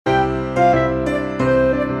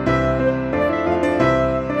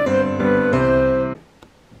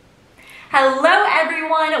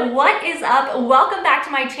What is up? Welcome back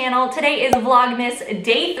to my channel. Today is Vlogmas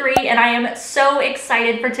Day 3 and I am so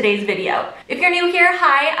excited for today's video. If you're new here,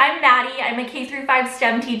 hi, I'm Maddie. I'm a K-5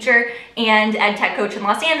 STEM teacher and ed tech coach in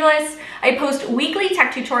Los Angeles. I post weekly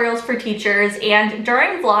tech tutorials for teachers, and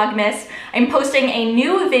during Vlogmas, I'm posting a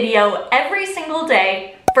new video every single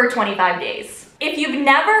day for 25 days. If you've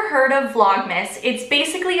never heard of Vlogmas, it's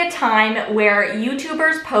basically a time where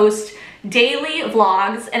YouTubers post daily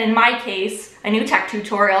vlogs, and in my case, a new tech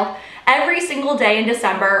tutorial, every single day in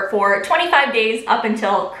December for 25 days up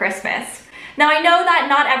until Christmas. Now I know that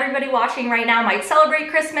not everybody watching right now might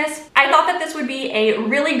celebrate Christmas. I thought that this would be a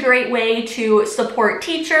really great way to support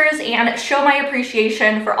teachers and show my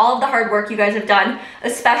appreciation for all of the hard work you guys have done,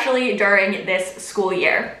 especially during this school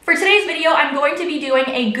year. For today's video, I'm going to be doing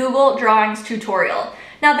a Google Drawings tutorial.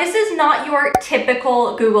 Now this is not your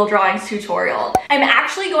typical Google Drawings tutorial. I'm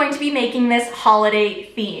actually going to be making this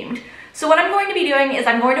holiday themed. So what I'm going to be doing is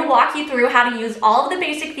I'm going to walk you through how to use all of the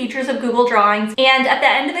basic features of Google Drawings, and at the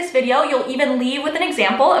end of this video, you'll even leave with an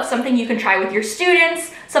example of something you can try with your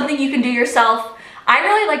students, something you can do yourself. I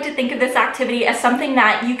really like to think of this activity as something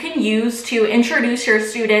that you can use to introduce your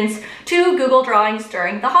students to Google Drawings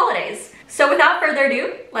during the holidays. So without further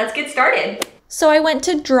ado, let's get started. So I went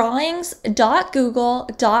to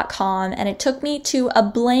drawings.google.com and it took me to a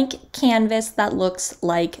blank canvas that looks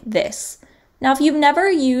like this. Now, if you've never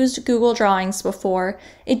used Google Drawings before,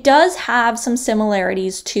 it does have some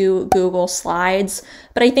similarities to Google Slides,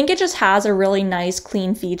 but I think it just has a really nice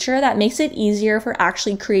clean feature that makes it easier for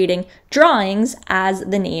actually creating drawings, as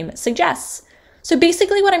the name suggests. So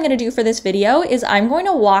basically what I'm going to do for this video is I'm going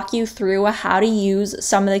to walk you through how to use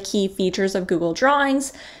some of the key features of Google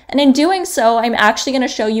Drawings, and in doing so, I'm actually going to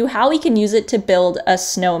show you how we can use it to build a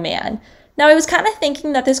snowman. Now, I was kind of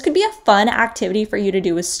thinking that this could be a fun activity for you to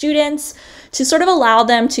do with students to sort of allow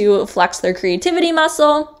them to flex their creativity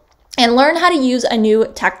muscle and learn how to use a new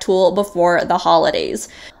tech tool before the holidays.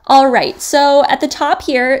 All right, so at the top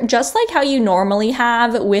here, just like how you normally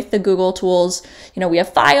have with the Google tools, we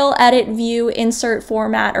have File, Edit, View, Insert,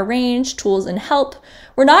 Format, Arrange, Tools, and Help.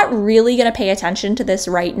 We're not really going to pay attention to this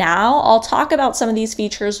right now. I'll talk about some of these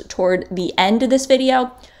features toward the end of this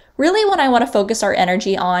video. Really, what I want to focus our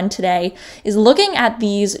energy on today is looking at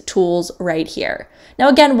these tools right here. Now,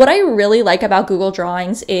 again, what I really like about Google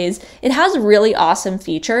Drawings is it has really awesome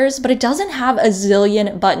features, but it doesn't have a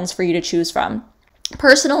zillion buttons for you to choose from.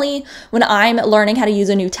 Personally, when I'm learning how to use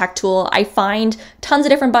a new tech tool, I find tons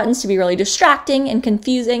of different buttons to be really distracting and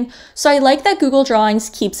confusing, so I like that Google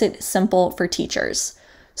Drawings keeps it simple for teachers.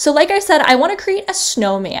 So like I said, I want to create a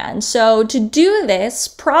snowman. So to do this,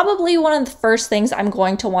 probably one of the first things I'm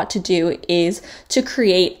going to want to do is to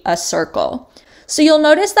create a circle. So you'll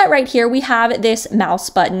notice that right here we have this mouse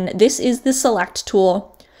button. This is the select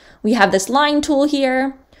tool. We have this line tool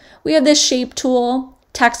here. We have this shape tool,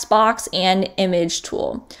 text box, and image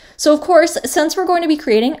tool. So of course, since we're going to be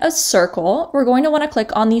creating a circle, we're going to want to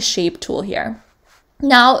click on the shape tool here.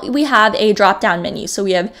 Now we have a drop-down menu. So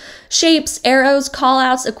we have shapes, arrows,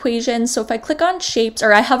 callouts, equations. So if I click on shapes,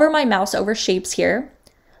 or I hover my mouse over shapes here,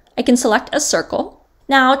 I can select a circle.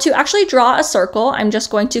 Now to actually draw a circle, I'm just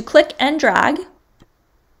going to click and drag,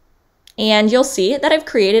 and you'll see that I've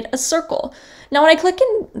created a circle. Now when I click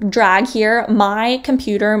and drag here, my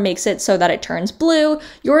computer makes it so that it turns blue.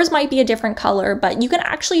 Yours might be a different color, but you can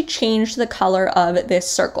actually change the color of this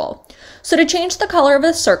circle. So to change the color of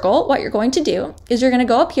the circle, what you're going to do is you're going to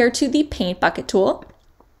go up here to the paint bucket tool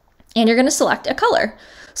and you're going to select a color.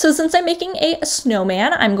 So since I'm making a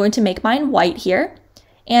snowman, I'm going to make mine white here.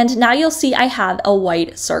 And now you'll see I have a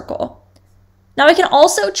white circle. Now I can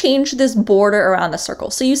also change this border around the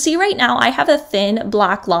circle. So you see right now I have a thin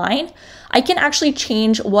black line. I can actually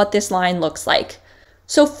change what this line looks like.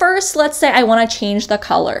 So first, let's say I want to change the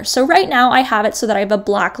color. So right now I have it so that I have a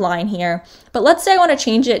black line here, but let's say I want to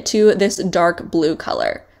change it to this dark blue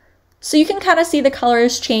color. So you can kind of see the color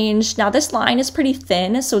has changed. Now this line is pretty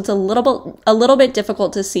thin, so it's a little bit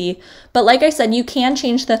difficult to see, but like I said, you can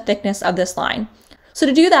change the thickness of this line. So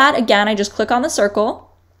to do that, again, I just click on the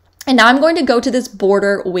circle, and now I'm going to go to this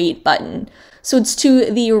border weight button. So it's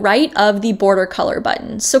to the right of the border color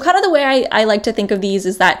button. So kind of the way I like to think of these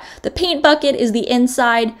is that the paint bucket is the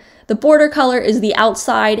inside, the border color is the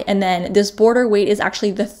outside, and then this border weight is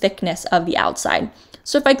actually the thickness of the outside.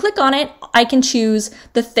 So if I click on it, I can choose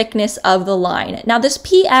the thickness of the line. Now this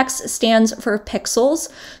PX stands for pixels.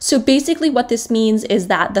 So basically what this means is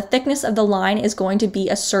that the thickness of the line is going to be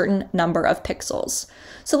a certain number of pixels.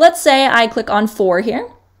 So let's say I click on 4 here.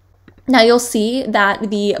 Now you'll see that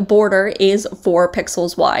the border is 4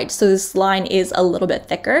 pixels wide, so this line is a little bit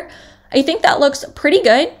thicker. I think that looks pretty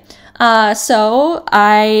good. So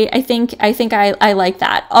I think I like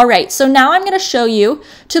that. All right, so now I'm going to show you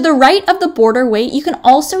to the right of the border weight, you can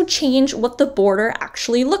also change what the border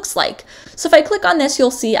actually looks like. So if I click on this, you'll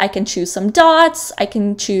see I can choose some dots, I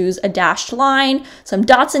can choose a dashed line, some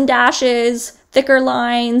dots and dashes, thicker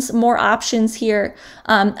lines, more options here.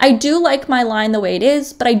 I do like my line the way it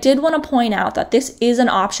is, but I did want to point out that this is an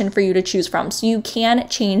option for you to choose from, so you can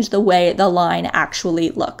change the way the line actually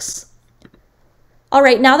looks. All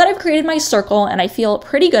right, now that I've created my circle and I feel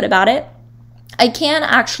pretty good about it, I can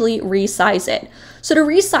actually resize it. So to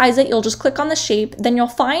resize it, you'll just click on the shape, then you'll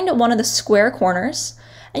find one of the square corners,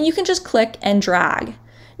 and you can just click and drag.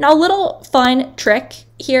 Now, a little fun trick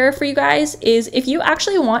here for you guys is if you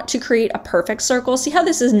actually want to create a perfect circle, see how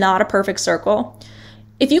this is not a perfect circle?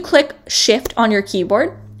 If you click Shift on your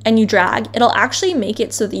keyboard and you drag, it'll actually make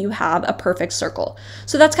it so that you have a perfect circle.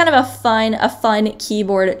 So that's kind of a fun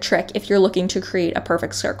keyboard trick if you're looking to create a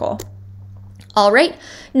perfect circle. All right,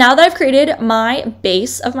 now that I've created my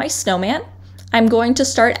base of my snowman, I'm going to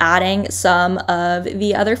start adding some of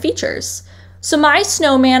the other features. So my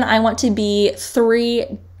snowman, I want to be 3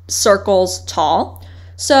 circles tall.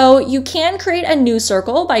 So you can create a new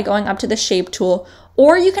circle by going up to the shape tool,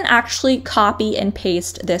 or you can actually copy and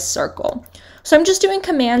paste this circle. So I'm just doing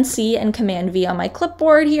Command C and Command V on my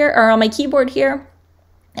clipboard here, or on my keyboard here,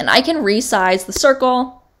 and I can resize the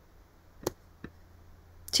circle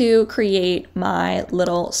to create my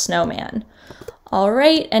little snowman. All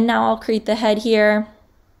right, and now I'll create the head here.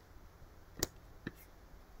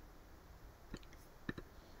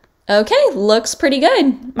 Okay, looks pretty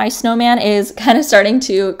good. My snowman is kind of starting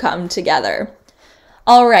to come together.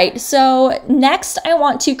 All right, so next I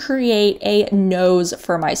want to create a nose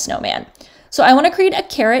for my snowman. So I want to create a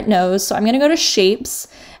carrot nose, so I'm going to go to Shapes,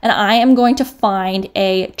 and I am going to find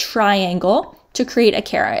a triangle to create a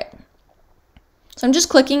carrot. So I'm just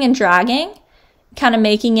clicking and dragging, kind of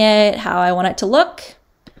making it how I want it to look.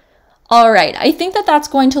 All right, I think that that's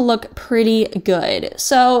going to look pretty good.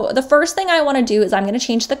 So the first thing I want to do is I'm going to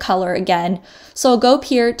change the color again. So I'll go up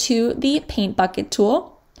here to the paint bucket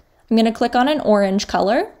tool. I'm going to click on an orange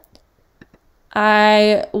color.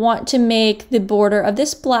 I want to make the border of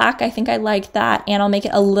this black. I think I like that, and I'll make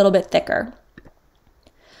it a little bit thicker.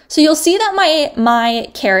 So you'll see that my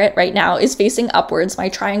carrot right now is facing upwards. My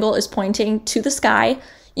triangle is pointing to the sky.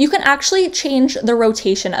 You can actually change the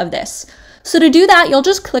rotation of this. So to do that, you'll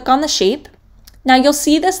just click on the shape. Now you'll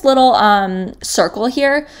see this little circle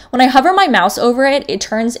here. When I hover my mouse over it, it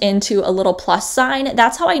turns into a little plus sign.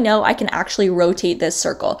 That's how I know I can actually rotate this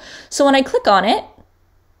circle. So when I click on it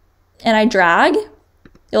and I drag,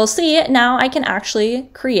 you'll see it. Now I can actually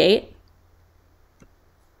create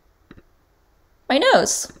my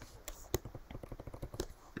nose.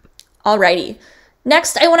 Alrighty.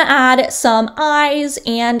 Next, I want to add some eyes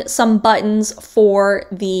and some buttons for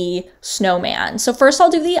the snowman. So first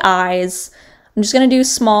I'll do the eyes. I'm just going to do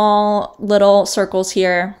small little circles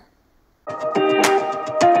here.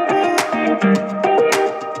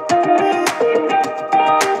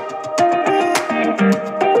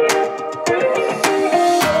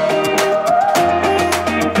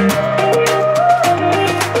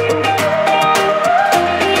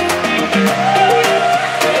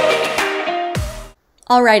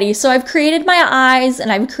 Alrighty, so I've created my eyes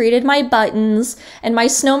and I've created my buttons, and my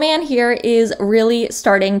snowman here is really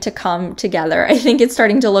starting to come together. I think it's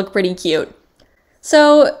starting to look pretty cute.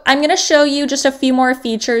 So I'm going to show you just a few more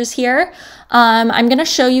features here. I'm going to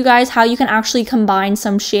show you guys how you can actually combine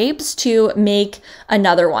some shapes to make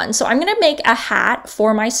another one. So I'm going to make a hat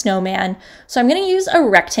for my snowman. So I'm going to use a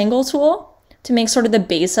rectangle tool to make sort of the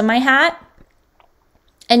base of my hat.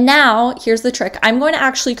 And now, here's the trick. I'm going to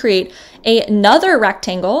actually create another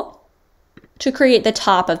rectangle to create the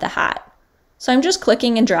top of the hat. So I'm just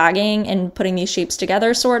clicking and dragging and putting these shapes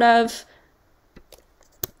together, sort of.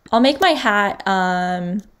 I'll make my hat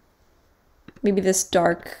maybe this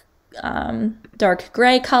dark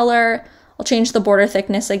gray color. I'll change the border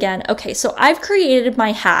thickness again. Okay, so I've created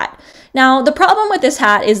my hat. Now, the problem with this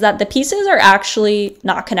hat is that the pieces are actually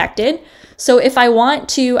not connected. So if I want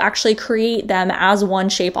to actually create them as one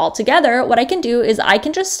shape altogether, what I can do is I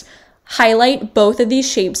can just highlight both of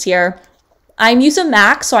these shapes here. I'm using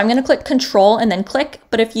Mac, so I'm going to click Control and then click.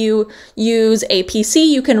 But if you use a PC,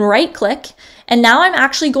 you can right click. And now I'm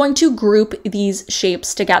actually going to group these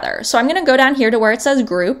shapes together. So I'm going to go down here to where it says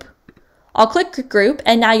Group. I'll click Group,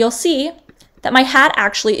 and now you'll see that my hat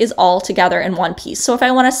actually is all together in one piece. So if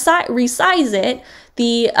I want to resize it,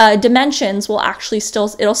 the dimensions will actually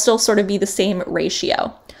it'll still sort of be the same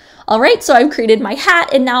ratio. All right, so I've created my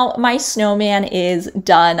hat, and now my snowman is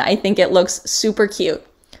done. I think it looks super cute.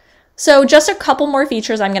 So just a couple more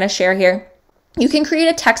features I'm going to share here. You can create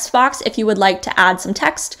a text box if you would like to add some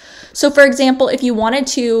text. So for example, if you wanted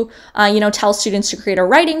to, tell students to create a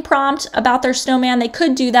writing prompt about their snowman, they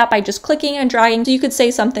could do that by just clicking and dragging. So you could say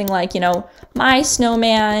something like, my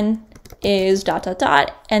snowman is ...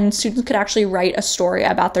 and students could actually write a story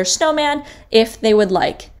about their snowman if they would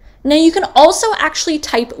like. Now you can also actually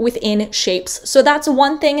type within shapes. So that's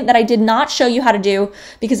one thing that I did not show you how to do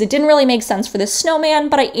because it didn't really make sense for this snowman,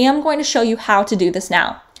 but I am going to show you how to do this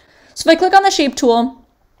now. So if I click on the shape tool,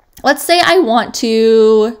 let's say I want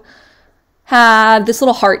to have this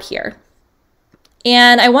little heart here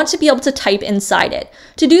and I want to be able to type inside it.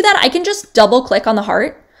 To do that, I can just double click on the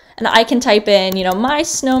heart and I can type in, my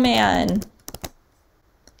snowman,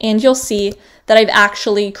 and you'll see that I've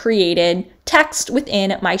actually created text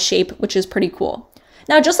within my shape, which is pretty cool.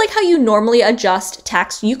 Now, just like how you normally adjust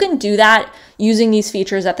text, you can do that using these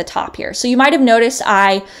features at the top here. So you might have noticed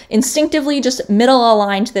I instinctively just middle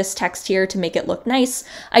aligned this text here to make it look nice.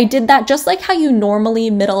 I did that just like how you normally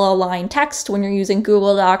middle align text when you're using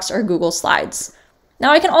Google Docs or Google Slides.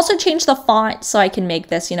 Now I can also change the font, so I can make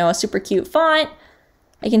this, a super cute font.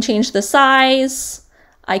 I can change the size.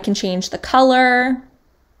 I can change the color.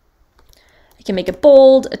 I can make it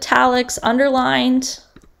bold, italics, underlined.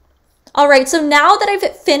 All right, so now that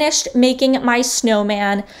I've finished making my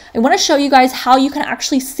snowman, I want to show you guys how you can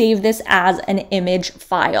actually save this as an image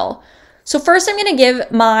file. So first I'm going to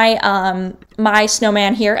give my, my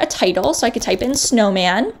snowman here a title. So I could type in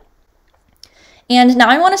snowman. And now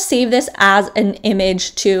I want to save this as an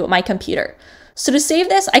image to my computer. So to save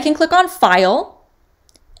this, I can click on File.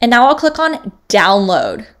 And now I'll click on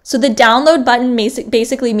download. So the download button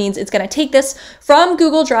basically means it's going to take this from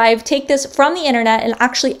Google Drive, take this from the internet, and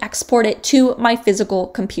actually export it to my physical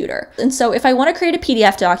computer. And so if I want to create a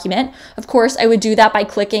PDF document, of course, I would do that by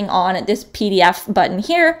clicking on this PDF button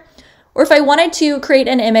here. Or if I wanted to create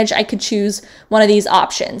an image, I could choose one of these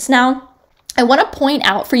options. Now, I want to point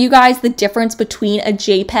out for you guys the difference between a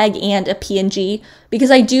JPEG and a PNG,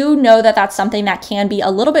 because I do know that that's something that can be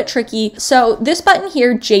a little bit tricky. So this button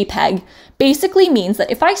here, JPEG, basically means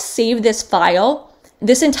that if I save this file,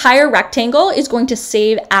 this entire rectangle is going to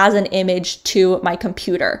save as an image to my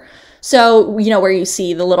computer. So, where you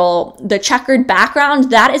see the checkered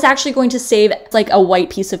background, that is actually going to save like a white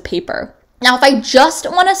piece of paper. Now, if I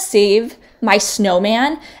just want to save my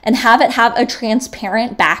snowman and have it have a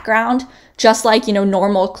transparent background, just like,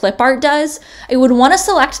 normal clip art does, I would want to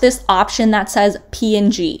select this option that says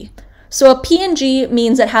PNG. So a PNG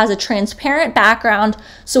means it has a transparent background,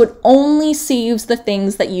 so it only saves the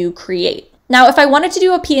things that you create. Now, if I wanted to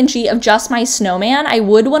do a PNG of just my snowman, I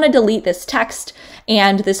would want to delete this text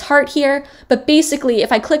and this heart here, but basically,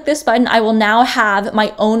 if I click this button, I will now have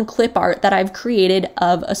my own clip art that I've created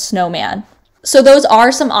of a snowman. So those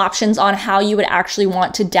are some options on how you would actually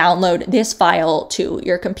want to download this file to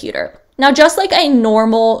your computer. Now, just like a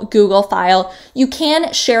normal Google file, you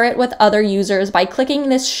can share it with other users by clicking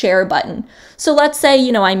this share button. So let's say,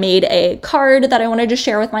 I made a card that I wanted to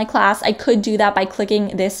share with my class. I could do that by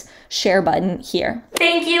clicking this share button here.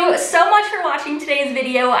 Thank you so much for watching today's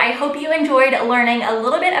video. I hope you enjoyed learning a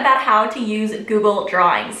little bit about how to use Google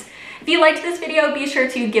Drawings. If you liked this video, be sure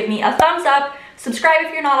to give me a thumbs up, subscribe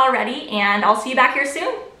if you're not already, and I'll see you back here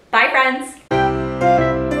soon. Bye, friends.